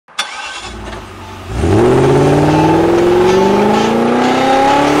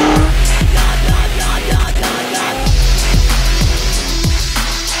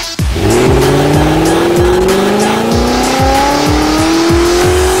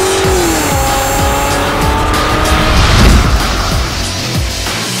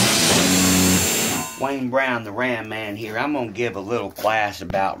Ram Man here. I'm going to give a little class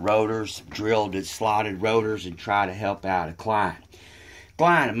about rotors, drilled and slotted rotors, and try to help out a client. A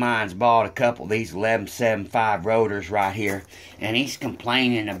client of mine's bought a couple of these 1175 rotors right here, and he's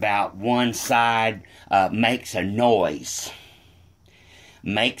complaining about one side makes a noise.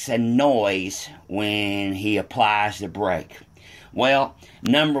 Makes a noise when he applies the brake. Well,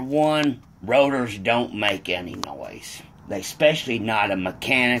 number one, rotors don't make any noise. Especially not a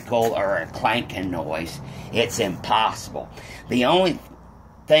mechanical or a clanking noise. It's impossible. The only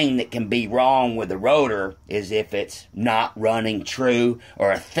thing that can be wrong with the rotor is if it's not running true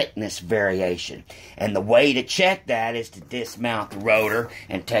or a thickness variation. And the way to check that is to dismount the rotor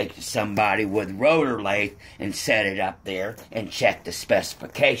and take somebody with rotor lathe and set it up there and check the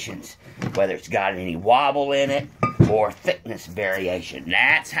specifications, whether it's got any wobble in it or thickness variation.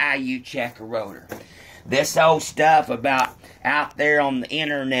 That's how you check a rotor. This old stuff about out there on the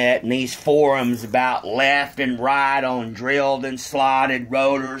internet and these forums about left and right on drilled and slotted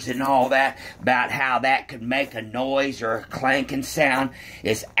rotors and all that, about how that could make a noise or a clanking sound,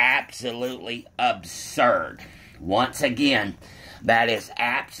 is absolutely absurd. Once again, that is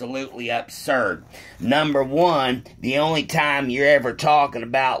absolutely absurd. Number one, the only time you're ever talking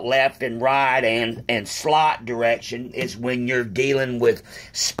about left and right and slot direction is when you're dealing with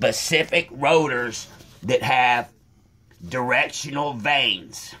specific rotors that have directional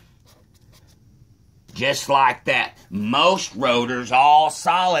vanes. Just like that. Most rotors, all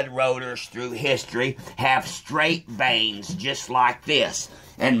solid rotors through history, have straight vanes just like this.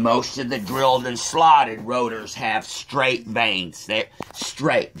 And most of the drilled and slotted rotors have straight vanes. They're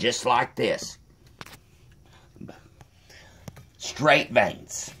straight, just like this. Straight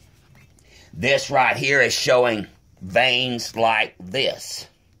vanes. This right here is showing vanes like this.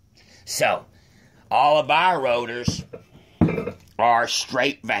 So, all of our rotors are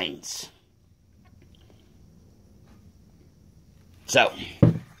straight vanes. So,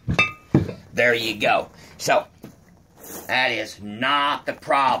 there you go. So, that is not the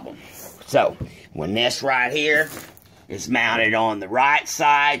problem. So, when this right here is mounted on the right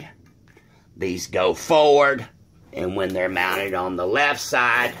side, these go forward. And when they're mounted on the left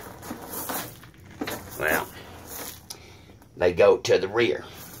side, well, they go to the rear.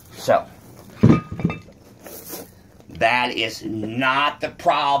 So, that is not the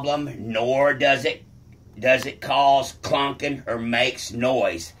problem, nor does it cause clunking or makes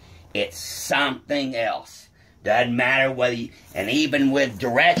noise. It's something else. Doesn't matter whether you, and even with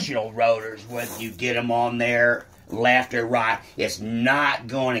directional rotors, whether you get them on there left or right, it's not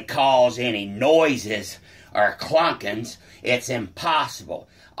going to cause any noises or clunkings. It's impossible.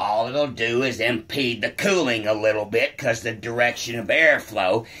 All it'll do is impede the cooling a little bit because the direction of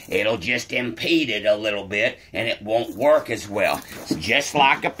airflow, it'll just impede it a little bit and it won't work as well. It's just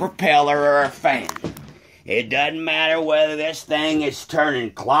like a propeller or a fan. It doesn't matter whether this thing is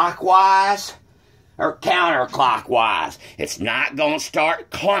turning clockwise or counterclockwise. It's not going to start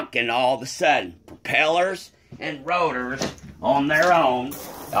clunking all of a sudden. Propellers and rotors on their own,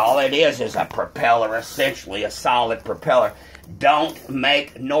 all it is a propeller, essentially a solid propeller. Don't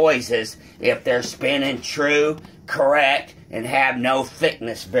make noises if they're spinning true, correct, and have no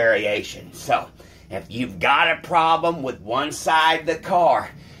thickness variation. So, if you've got a problem with one side of the car,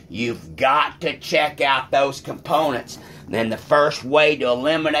 you've got to check out those components. Then the first way to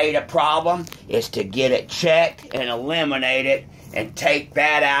eliminate a problem is to get it checked and eliminate it and take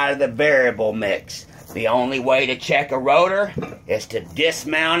that out of the variable mix. The only way to check a rotor is to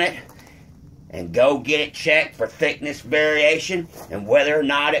dismount it and go get it checked for thickness variation and whether or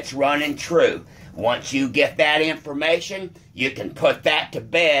not it's running true. Once you get that information, you can put that to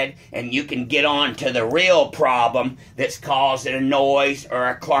bed and you can get on to the real problem that's causing a noise or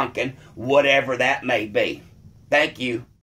a clunking, whatever that may be. Thank you.